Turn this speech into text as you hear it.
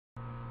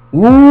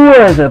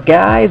What's up,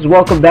 guys?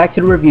 Welcome back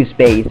to the review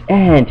space,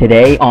 and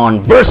today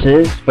on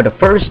Versus, for the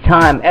first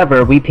time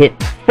ever, we pit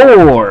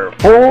four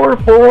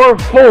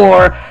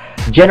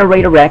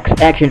Generator Rex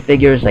action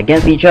figures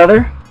against each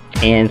other.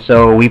 And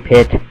so we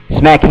pit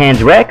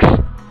Smackhands Rex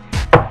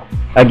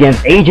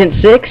against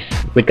Agent 6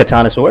 with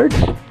katana swords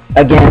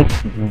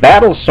against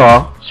Battle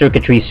Saw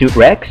Circuitry Suit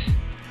Rex,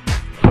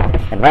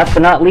 and last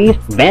but not least,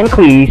 Van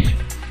Kleiss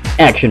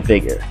action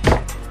figure.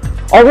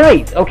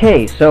 Alright,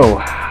 okay,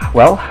 so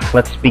well,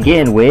 let's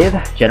begin with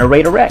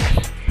Generator Rex.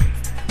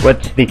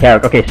 What's the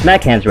character? Okay,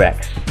 Smackhands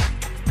Rex.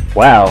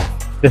 Wow,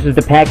 this is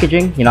the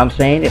packaging, you know what I'm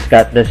saying? It's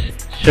got this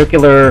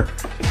circular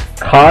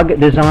cog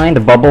design, the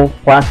bubble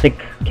plastic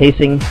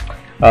casing,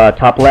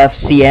 top left,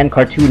 CN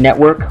Cartoon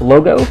Network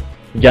logo,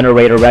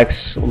 Generator Rex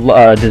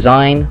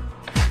design.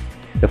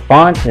 The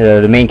font,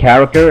 the main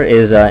character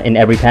is in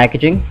every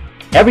packaging.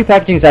 Every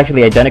packaging is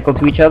actually identical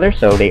to each other,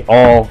 so they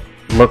all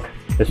look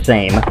the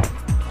same.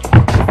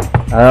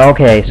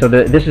 Okay, so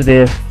this is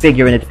the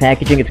figure in its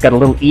packaging. It's got a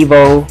little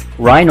Evo.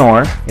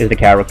 Rhinor is the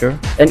character.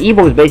 An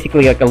Evo is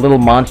basically like a little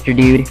monster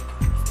dude.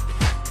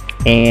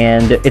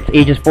 And it's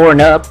ages 4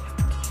 and up.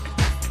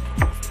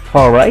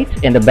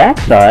 Alright, in the back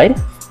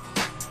side,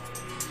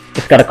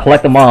 it's got a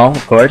collect them all,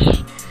 of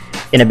course.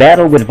 In a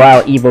battle with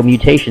vile Evo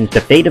mutations, the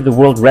fate of the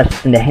world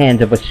rests in the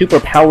hands of a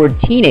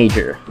super-powered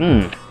teenager.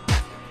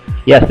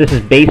 Yes, this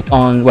is based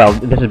on, well,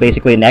 this is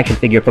basically an action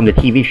figure from the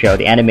TV show,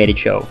 the animated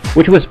show.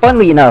 Which was,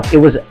 funnily enough, it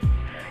was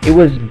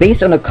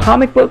based on a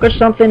comic book or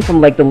something from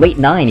like the late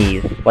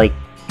 90s. Like,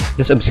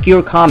 this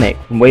obscure comic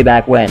from way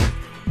back when.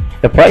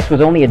 The price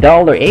was only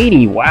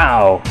 $1.80.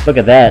 Wow, look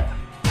at that.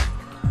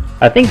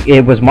 I think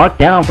it was marked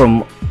down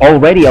from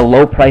already a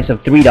low price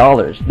of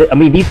 $3. I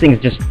mean, these things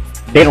just,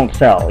 they don't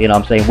sell, you know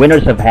what I'm saying?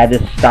 Winners have had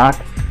this stock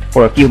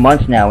for a few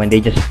months now, and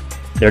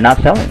they're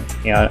not selling.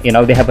 You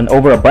know, they have an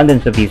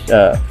overabundance of these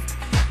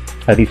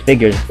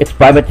figures. It's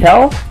by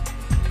Mattel,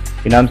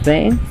 you know what I'm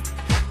saying?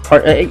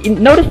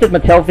 Notice that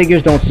Mattel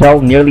figures don't sell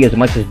nearly as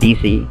much as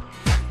DC.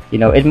 You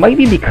know, it might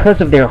be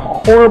because of their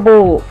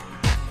horrible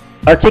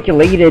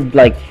articulated,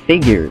 like,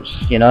 figures,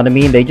 you know what I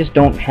mean? They just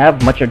don't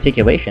have much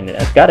articulation.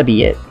 That's gotta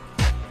be it.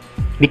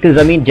 Because,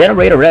 I mean,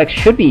 Generator Rex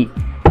should be,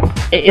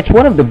 it's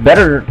one of the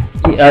better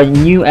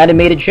new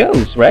animated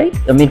shows, right?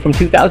 I mean, from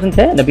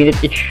 2010. I mean,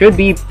 it should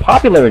be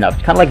popular enough.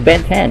 It's kind of like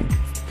Ben 10.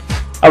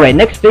 Alright,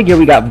 next figure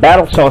we got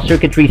Battle Saw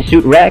Circuitry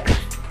Suit Rex.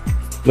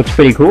 Looks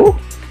pretty cool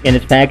in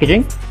its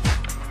packaging.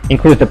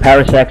 Includes the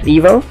Parasax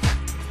Evo.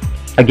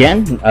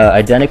 Again,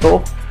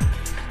 identical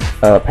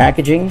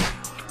packaging.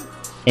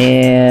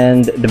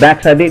 And the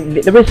backside,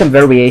 there is some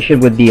variation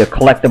with the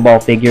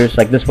collectible figures.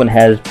 Like this one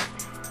has,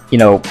 you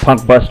know,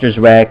 Punk Busters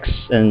Rex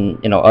and,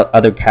 you know,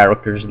 other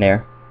characters in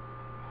there.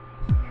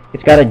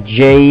 It's got a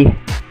J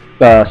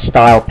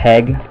style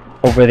peg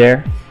over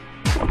there.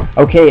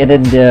 Okay, and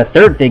then the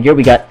third figure,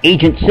 we got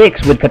Agent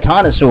 6 with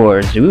katana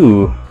swords.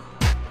 Ooh,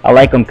 I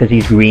like him because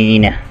he's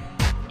green.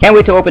 Can't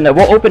wait to open up.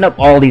 We'll open up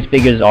all these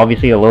figures,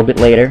 obviously, a little bit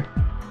later.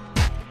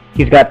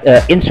 He's got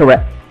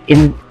incisorax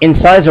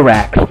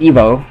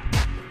Evo.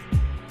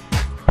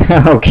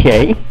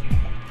 Okay,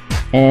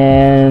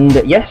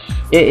 and yes,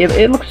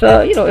 it looks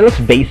you know, it looks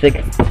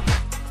basic.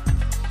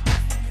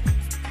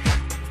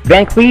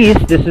 Van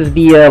Kleiss, this is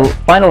the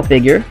final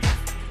figure,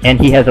 and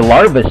he has a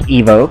larvus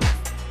Evo.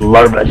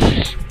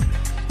 Larvus.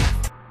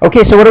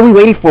 Okay, so what are we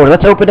waiting for?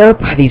 Let's open up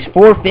these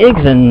 4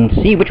 figs and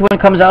see which one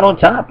comes out on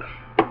top.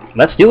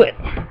 Let's do it.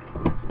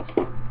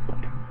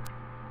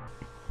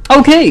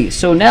 Okay,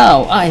 so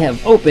now I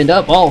have opened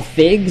up all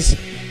figs.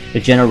 The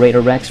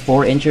Generator Rex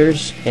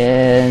 4-inchers,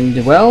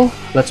 and well,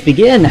 let's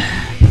begin.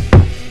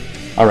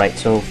 Alright,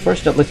 so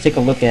first up, let's take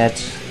a look at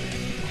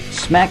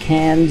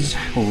Smackhands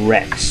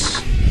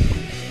Rex.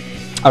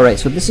 Alright,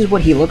 so this is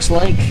what he looks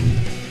like.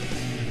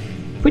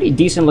 Pretty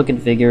decent looking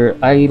figure.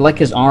 I like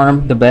his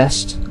arm the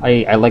best.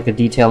 I like the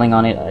detailing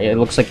on it. It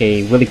looks like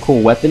a really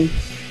cool weapon.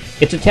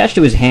 It's attached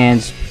to his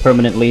hands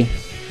permanently.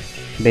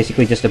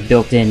 Basically just a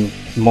built-in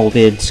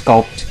molded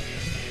sculpt.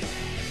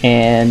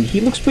 And he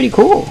looks pretty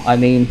cool. I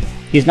mean,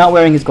 he's not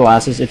wearing his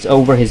glasses. It's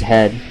over his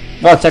head.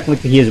 Well,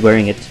 technically he is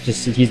wearing it,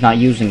 just he's not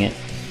using it.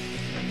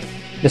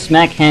 The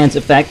Smackhands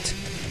effect,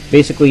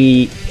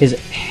 basically his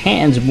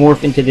hands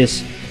morph into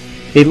this,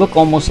 they look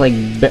almost like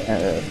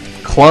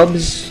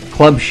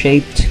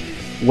club-shaped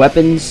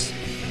weapons.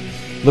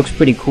 Looks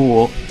pretty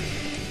cool.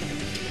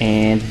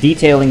 And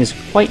detailing is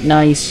quite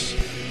nice.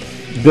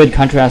 Good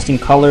contrasting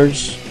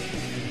colors.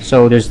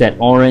 So there's that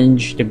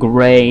orange, the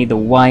gray, the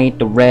white,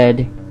 the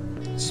red,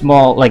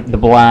 small, like the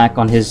black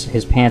on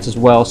his pants as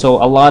well.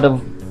 So a lot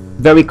of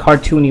very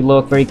cartoony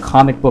look, very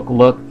comic book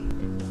look.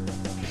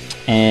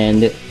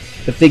 And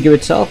the figure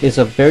itself is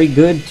a very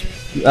good,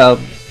 you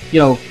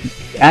know,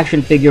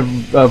 action figure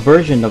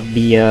version of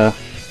the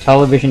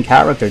television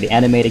character, the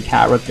animated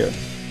character.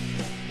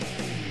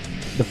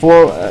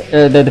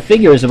 The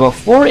figure is about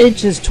 4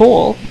 inches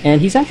tall,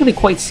 and he's actually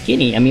quite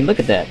skinny. I mean, look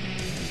at that.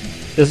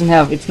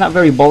 It's not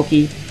very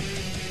bulky.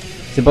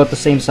 It's about the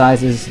same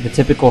size as the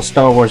typical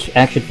Star Wars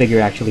action figure,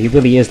 actually. He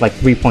really is like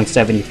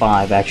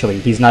 3.75, actually.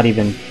 He's not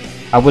even,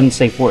 I wouldn't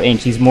say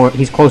 4-inch,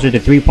 he's closer to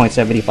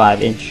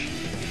 3.75 inch.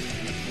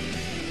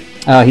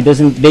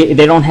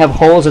 They don't have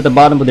holes at the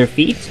bottom of their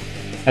feet,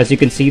 as you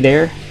can see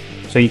there,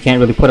 so you can't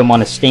really put him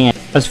on a stand.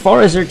 As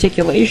far as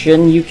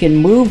articulation, you can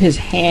move his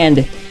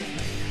hand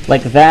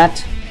like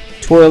that,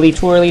 twirly,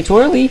 twirly,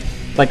 twirly,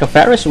 like a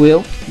Ferris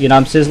wheel, you know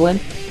I'm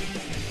sizzling.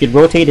 You could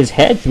rotate his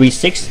head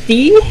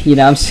 360, you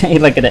know I'm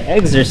saying, like an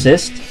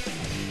exorcist.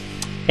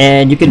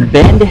 And you can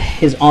bend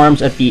his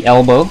arms at the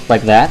elbow,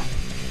 like that.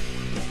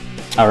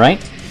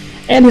 Alright.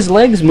 And his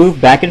legs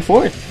move back and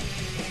forth.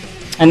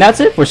 And that's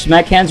it for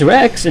Smackhands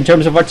Rex in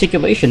terms of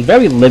articulation.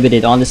 Very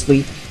limited,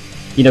 honestly.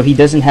 You know, he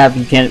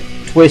can't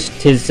twist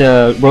his,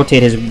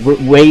 rotate his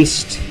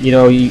waist, you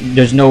know,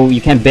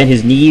 you can't bend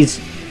his knees.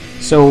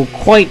 So,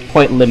 quite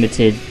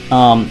limited.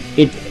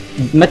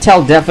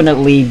 Mattel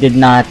definitely did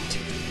not.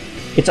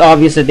 It's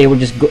obvious that they were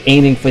just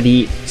aiming for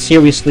the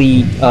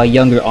seriously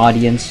younger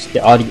audience,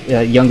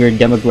 the younger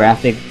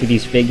demographic for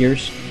these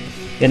figures.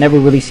 They never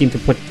really seemed to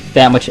put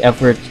that much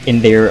effort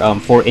in their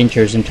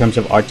 4-inchers in terms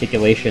of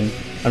articulation,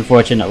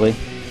 unfortunately.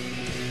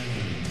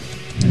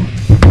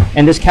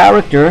 And this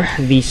character,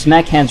 the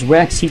Smackhands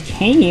Rex, he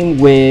came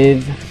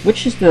with,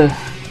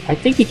 I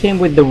think he came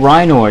with the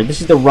Rhinor.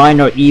 This is the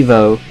Rhinor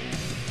Evo,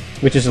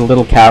 which is a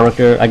little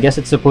character. I guess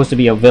it's supposed to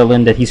be a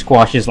villain that he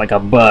squashes like a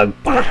bug,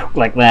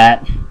 like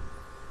that.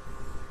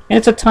 And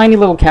it's a tiny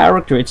little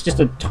character. It's just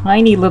a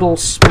tiny little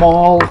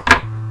small,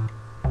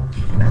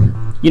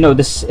 you know,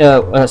 this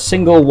a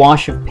single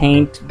wash of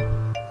paint.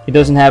 It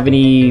doesn't have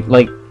any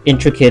like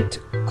intricate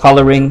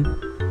coloring.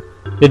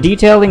 The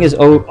detailing is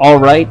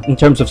alright in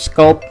terms of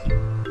sculpt.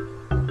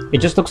 It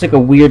just looks like a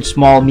weird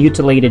small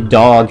mutilated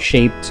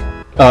dog-shaped,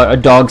 a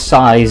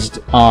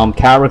dog-sized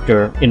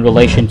character in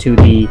relation to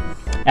the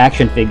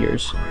action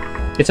figures.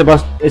 It's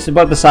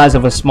about the size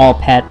of a small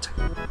pet.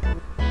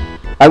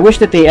 I wish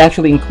that they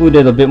actually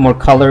included a bit more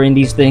color in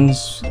these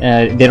things.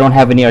 They don't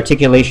have any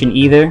articulation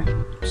either,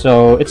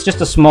 so it's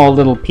just a small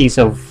little piece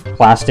of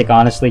plastic,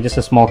 honestly, just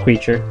a small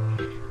creature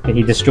that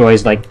he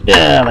destroys like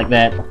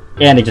that,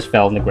 and it just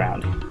fell on the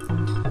ground.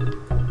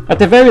 At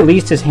the very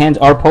least, his hands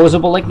are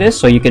posable like this,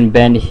 so you can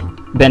bend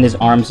his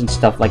arms and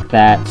stuff like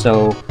that.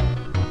 So,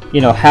 you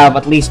know, have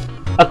at least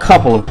a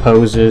couple of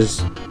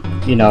poses.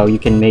 You know, you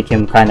can make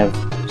him kind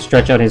of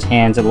stretch out his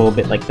hands a little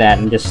bit like that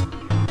and just,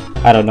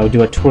 I don't know,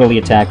 do a twirly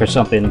attack or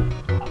something.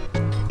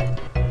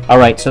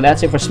 Alright, so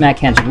that's it for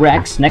Smackhands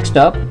Rex. Next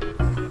up,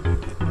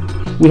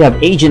 we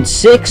have Agent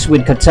 6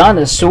 with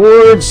katana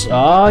swords.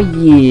 Oh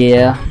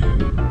yeah.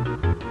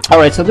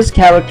 Alright, so this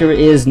character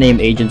is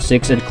named Agent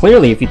 6, and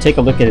clearly if you take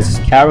a look at his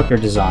character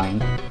design,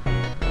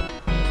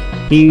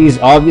 he's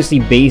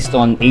obviously based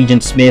on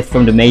Agent Smith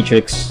from The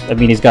Matrix. I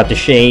mean, he's got the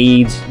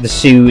shades, the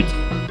suit.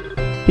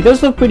 He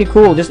does look pretty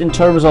cool, just in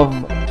terms of...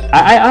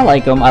 I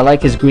like him. I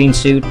like his green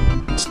suit.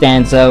 It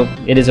stands out.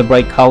 It is a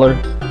bright color.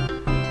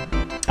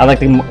 I like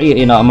the,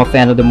 you know, I'm a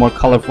fan of the more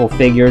colorful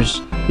figures.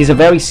 He's a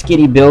very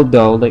skinny build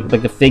though. Like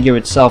the figure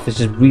itself is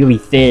just really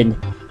thin.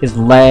 His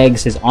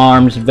legs, his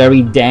arms,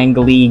 very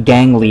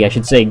gangly, I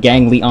should say,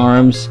 gangly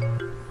arms.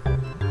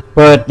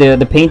 But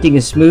the painting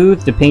is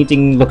smooth. The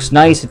painting looks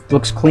nice. It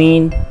looks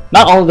clean.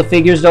 Not all of the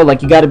figures though.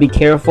 Like, you got to be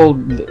careful.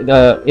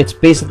 It's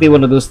basically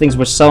one of those things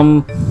where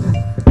sometimes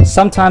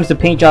the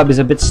paint job is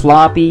a bit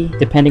sloppy,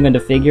 depending on the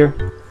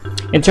figure.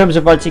 In terms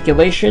of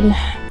articulation,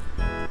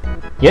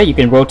 yeah, you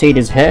can rotate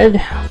his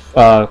head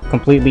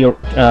completely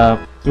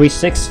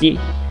 360.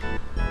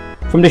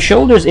 From the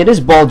shoulders, it is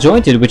ball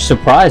jointed, which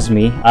surprised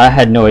me. I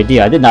had no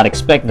idea. I did not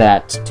expect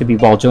that to be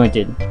ball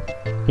jointed.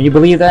 Can you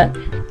believe that?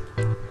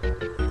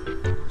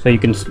 So you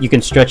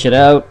can stretch it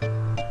out.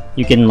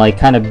 You can like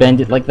kind of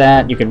bend it like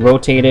that. You can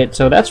rotate it.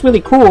 So that's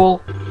really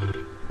cool.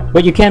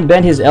 But you can't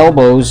bend his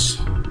elbows.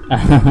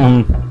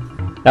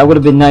 That would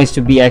have been nice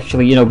to be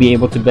actually, you know, be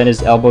able to bend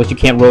his elbows. You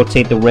can't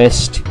rotate the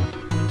wrist.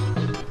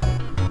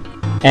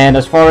 And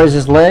as far as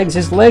his legs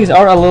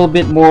are a little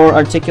bit more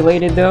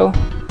articulated though,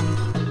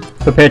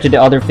 compared to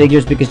the other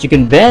figures, because you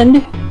can bend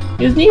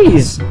his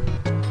knees.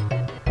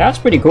 That's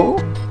pretty cool.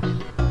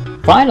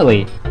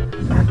 Finally,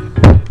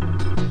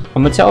 a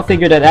Mattel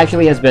figure that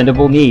actually has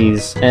bendable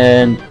knees,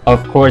 and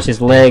of course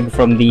his leg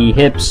from the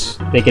hips,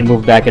 they can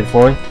move back and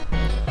forth.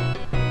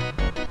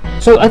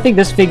 So I think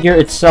this figure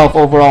itself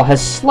overall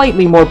has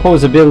slightly more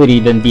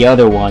posability than the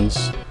other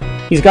ones.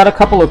 He's got a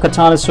couple of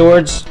katana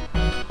swords,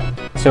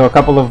 so a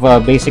couple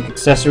of basic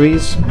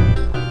accessories.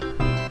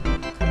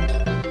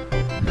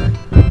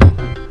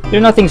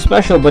 They're nothing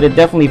special, but it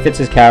definitely fits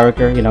his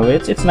character. You know,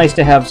 it's nice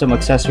to have some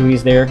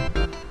accessories there.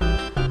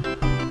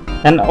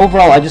 And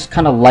overall, I just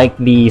kind of like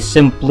the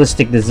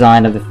simplistic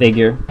design of the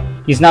figure.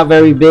 He's not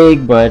very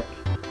big, but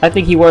I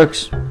think he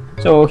works.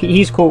 So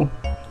he's cool.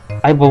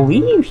 I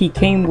believe he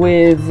came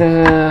with...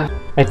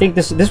 I think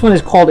this one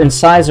is called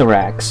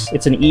Incisorax.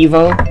 It's an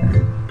Evo.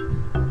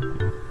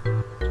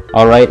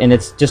 Alright, and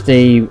it's just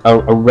a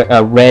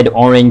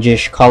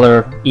red-orangish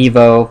color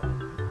Evo.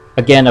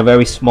 Again, a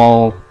very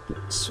small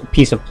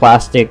piece of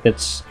plastic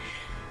that's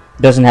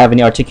doesn't have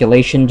any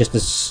articulation, just a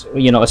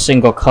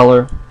single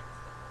color.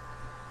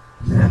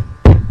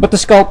 But the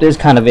sculpt is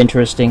kind of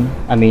interesting.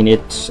 I mean,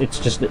 it's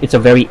a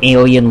very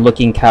alien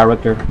looking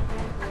character.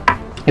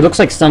 It looks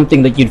like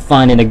something that you'd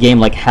find in a game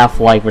like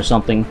Half-Life or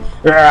something.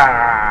 You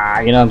know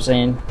what I'm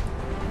saying?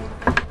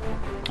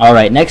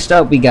 Alright, next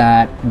up we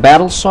got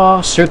Battle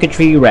Saw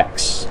Circuitry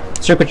Rex.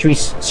 Circuitry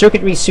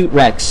Suit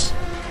Rex.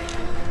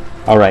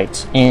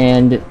 Alright,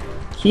 and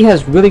he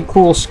has really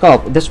cool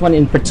sculpt. This one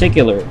in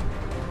particular.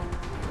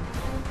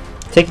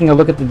 Taking a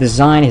look at the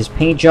design, his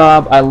paint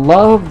job, I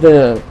love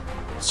the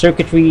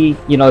circuitry,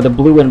 the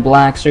blue and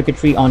black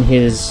circuitry on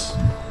his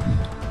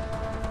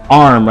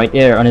arm right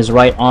there, on his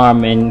right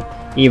arm, and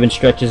he even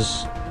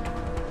stretches,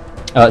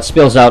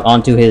 spills out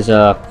onto his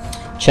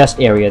chest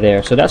area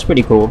there. So that's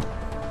pretty cool.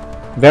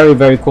 Very,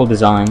 very cool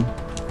design.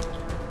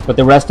 But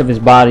the rest of his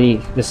body,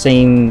 the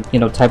same,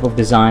 type of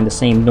design, the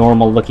same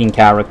normal looking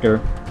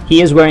character.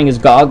 He is wearing his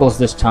goggles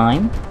this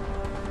time.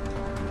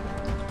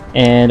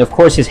 And of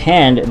course his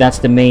hand, that's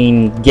the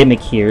main gimmick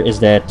here, is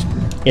that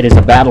it is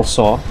a battle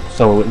saw.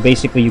 So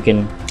basically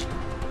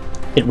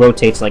it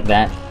rotates like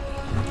that.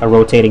 A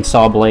rotating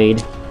saw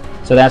blade.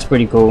 So that's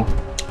pretty cool.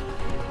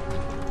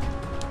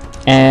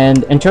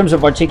 And in terms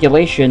of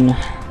articulation,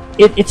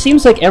 it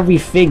seems like every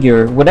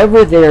figure,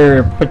 whatever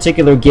their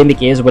particular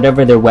gimmick is,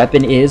 whatever their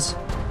weapon is,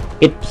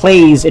 it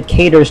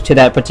caters to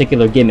that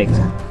particular gimmick.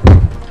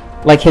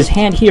 Like his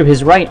hand here,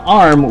 his right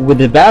arm with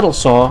the battle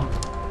saw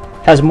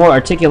has more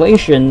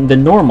articulation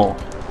than normal.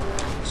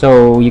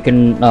 So you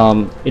can,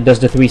 it does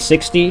the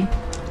 360.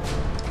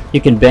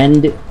 You can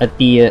bend at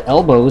the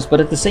elbows, but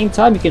at the same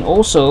time, you can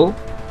also,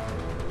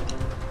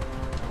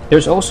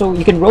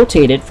 you can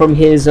rotate it from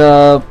his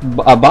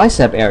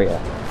bicep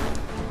area.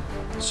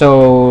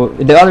 So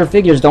the other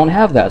figures don't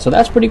have that, so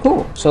that's pretty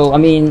cool. So I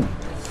mean,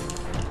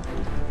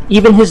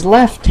 even his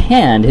left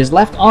hand, his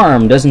left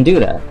arm doesn't do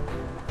that.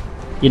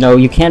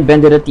 You can't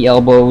bend it at the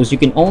elbows. You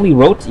can only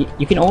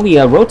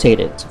rotate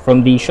it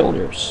from the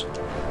shoulders.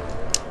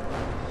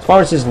 As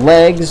far as his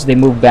legs, they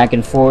move back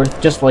and forth,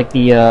 just like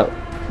the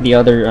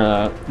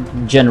other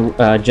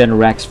Gen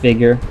Rex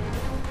figure.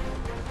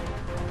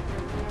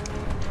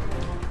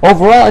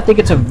 Overall, I think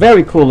it's a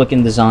very cool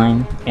looking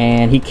design,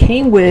 and he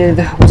came with,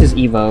 what's his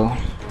Evo?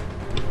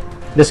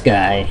 This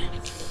guy.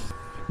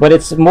 But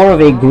it's more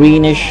of a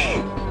greenish,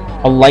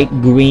 a light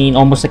green,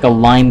 almost like a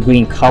lime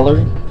green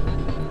color.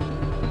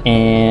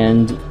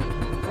 And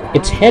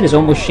its head is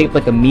almost shaped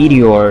like a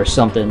meteor or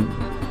something.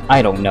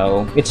 I don't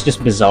know. It's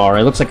just bizarre.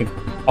 It looks like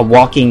a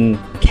walking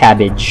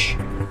cabbage.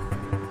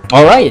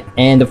 Alright,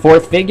 and the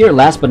fourth figure,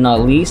 last but not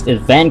least, is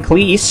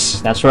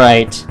Kleiss. That's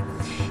right.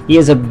 He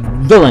is a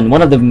villain,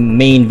 one of the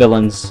main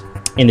villains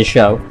in the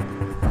show.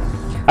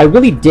 I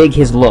really dig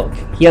his look.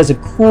 He has a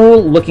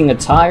cool looking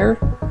attire.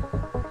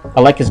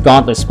 I like his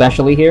gauntlet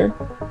especially here.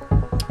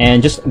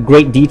 And just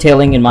great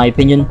detailing in my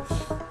opinion.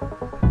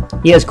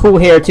 He has cool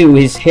hair too.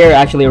 His hair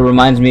actually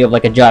reminds me of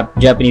like a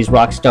Japanese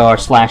rock star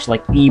 /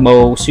 like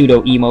emo,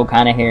 pseudo-emo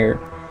kind of hair.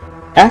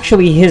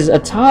 Actually, his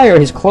attire,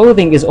 his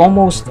clothing is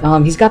almost,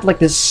 he's got like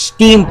this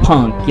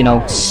steampunk,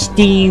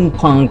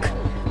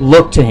 steampunk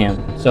look to him.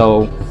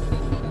 So,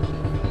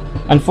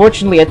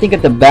 unfortunately, I think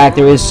at the back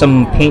there is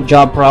some paint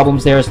job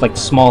problems there. It's like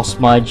small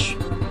smudge,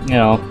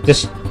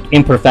 just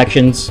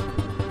imperfections.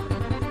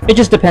 It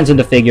just depends on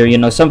the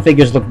figure, some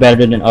figures look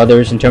better than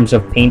others in terms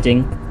of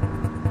painting.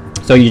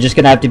 So you're just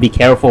gonna have to be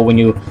careful when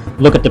you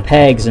look at the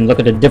pegs and look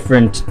at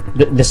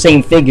the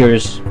same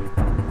figures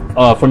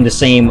from the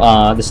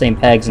same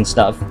pegs and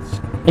stuff.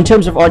 In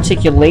terms of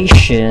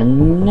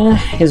articulation,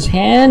 his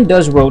hand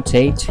does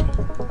rotate,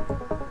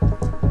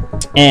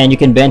 and you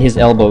can bend his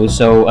elbows.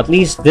 So at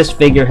least this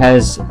figure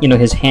has,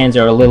 his hands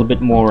are a little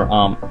bit more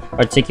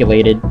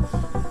articulated.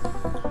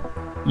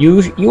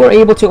 You are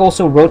able to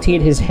also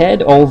rotate his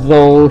head,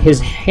 although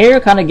his hair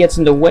kind of gets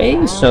in the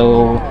way,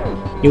 so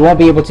you won't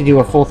be able to do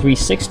a full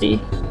 360,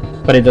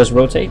 but it does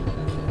rotate.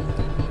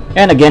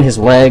 And again, his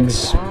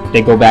legs,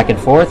 they go back and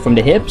forth from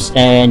the hips,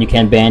 and you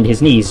can bend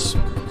his knees.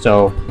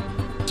 So,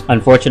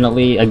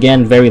 unfortunately,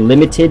 again, very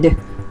limited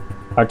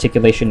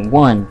articulation.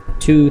 1,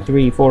 2,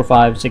 3, 4,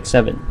 5, 6,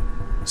 7.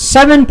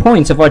 7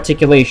 points of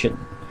articulation.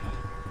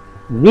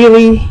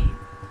 Really?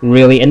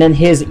 Really? And then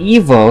his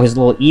Evo, his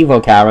little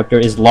Evo character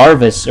is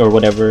Larvus or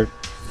whatever.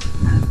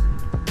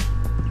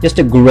 Just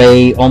a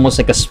gray, almost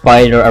like a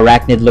spider,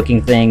 arachnid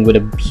looking thing with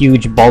a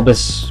huge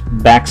bulbous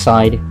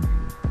backside.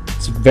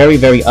 It's very,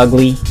 very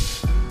ugly.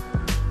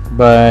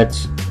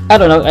 But, I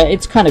don't know,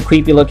 it's kind of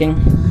creepy looking.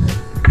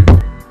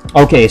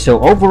 Okay, so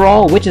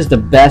overall, which is the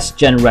best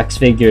Gen Rex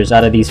figures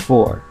out of these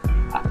 4?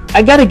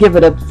 I gotta give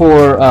it up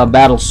for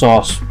Battle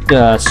Saw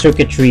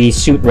Circuitry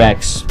Suit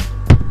Rex.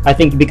 I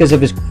think because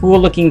of his cool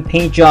looking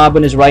paint job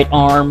on his right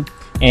arm,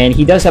 and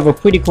he does have a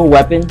pretty cool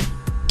weapon.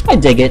 I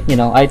dig it,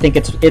 I think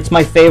it's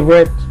my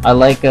favorite. I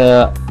like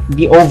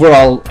the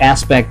overall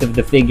aspect of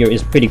the figure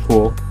is pretty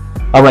cool.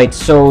 Alright,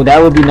 so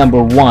that would be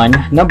number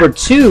 1. Number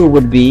 2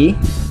 would be,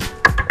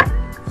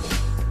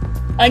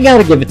 I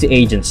gotta give it to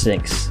Agent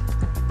 6.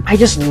 I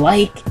just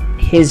like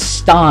his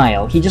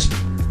style.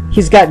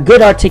 He's got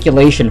good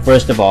articulation,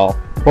 first of all,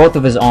 both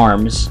of his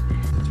arms.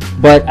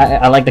 But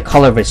I like the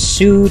color of his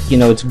suit, you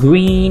know, it's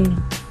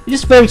green.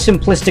 Just very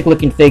simplistic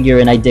looking figure,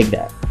 and I dig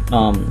that.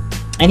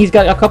 And he's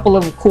got a couple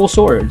of cool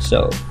swords,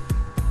 so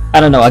I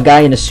don't know, a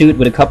guy in a suit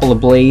with a couple of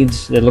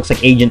blades that looks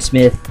like Agent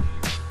Smith.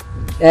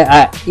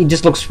 It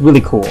just looks really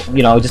cool,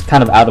 you know, just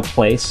kind of out of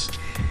place.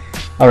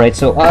 Alright,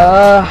 so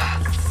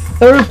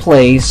third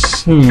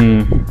place,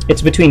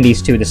 it's between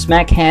these two, the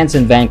Smackhands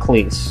and Van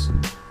Kleiss.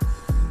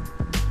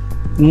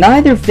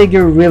 Neither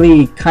figure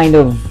really kind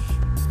of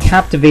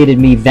captivated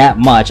me that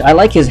much. I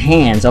like his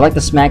hands. I like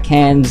the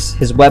Smackhands.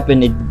 His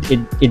weapon,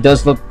 it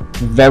does look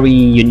very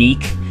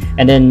unique.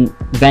 And then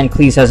Van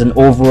Kleiss has an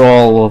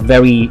overall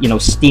very, you know,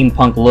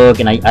 steampunk look,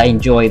 and I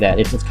enjoy that.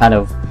 It's kind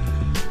of,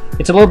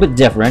 it's a little bit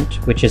different,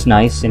 which is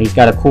nice, and he's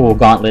got a cool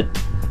gauntlet.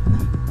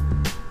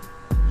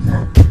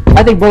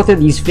 I think both of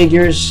these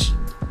figures,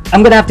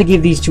 I'm gonna have to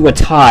give these two a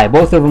tie.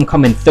 Both of them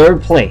come in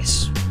third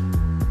place.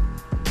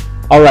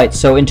 Alright,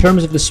 so in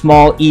terms of the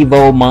small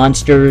Evo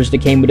monsters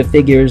that came with the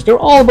figures, they're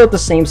all about the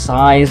same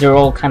size, they're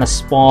all kind of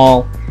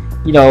small.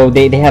 You know,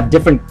 they have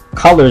different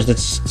colors that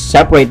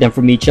separate them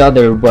from each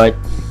other, but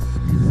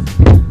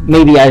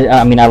maybe,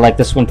 I mean, I like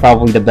this one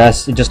probably the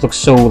best. It just looks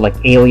so, like,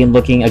 alien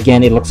looking.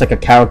 Again, it looks like a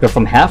character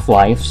from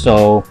Half-Life,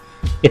 so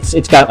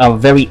it's got a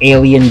very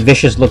alien,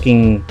 vicious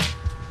looking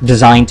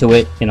design to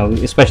it, you know,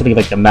 especially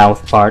like the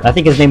mouth part. I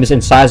think his name is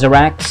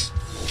Incisorax.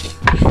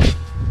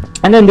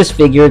 And then this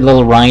figure,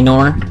 little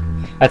rhinor,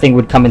 I think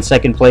would come in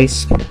second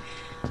place.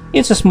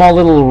 It's a small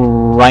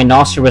little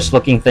rhinoceros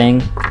looking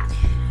thing.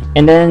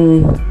 And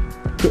then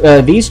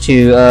these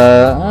two,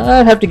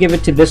 I'd have to give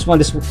it to this one.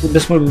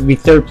 This one would be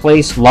third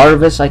place.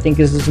 Larvus, I think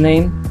is his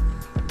name,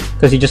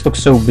 because he just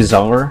looks so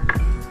bizarre.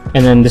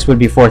 And then this would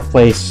be fourth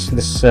place.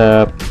 This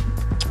I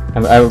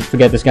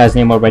forget this guy's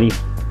name already.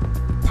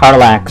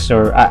 Parasax,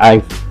 or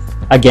I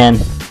again,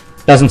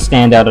 doesn't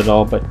stand out at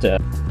all. But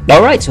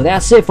alright, so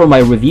that's it for my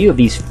review of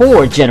these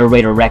 4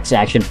 Generator Rex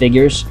action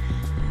figures.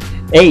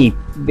 Hey,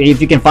 if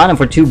you can find them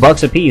for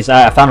 $2 a piece,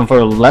 I found them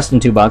for less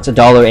than $2,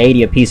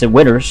 $1.80 a piece at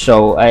Winners,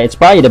 so it's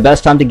probably the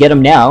best time to get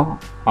them now.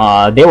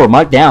 They were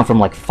marked down from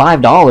like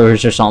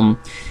 $5 or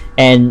something,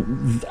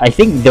 and I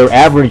think their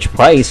average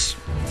price,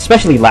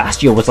 especially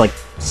last year, was like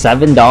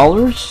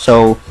 $7,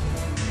 so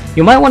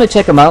you might want to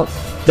check them out.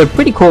 They're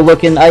pretty cool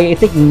looking. I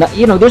think,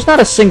 you know, there's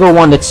not a single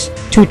one that's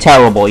too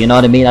terrible, you know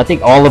what I mean? I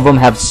think all of them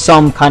have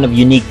some kind of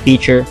unique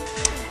feature.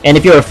 And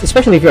if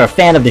especially if you're a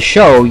fan of the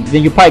show,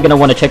 then you're probably going to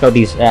want to check out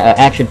these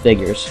action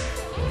figures.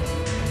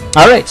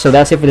 Alright, so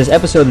that's it for this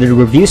episode of The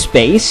Review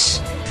Space.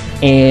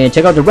 And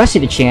check out the rest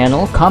of the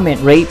channel.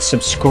 Comment, rate,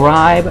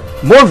 subscribe.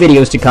 More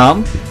videos to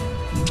come.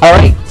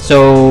 Alright,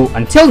 so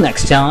until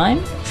next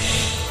time,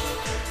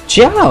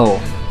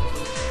 ciao!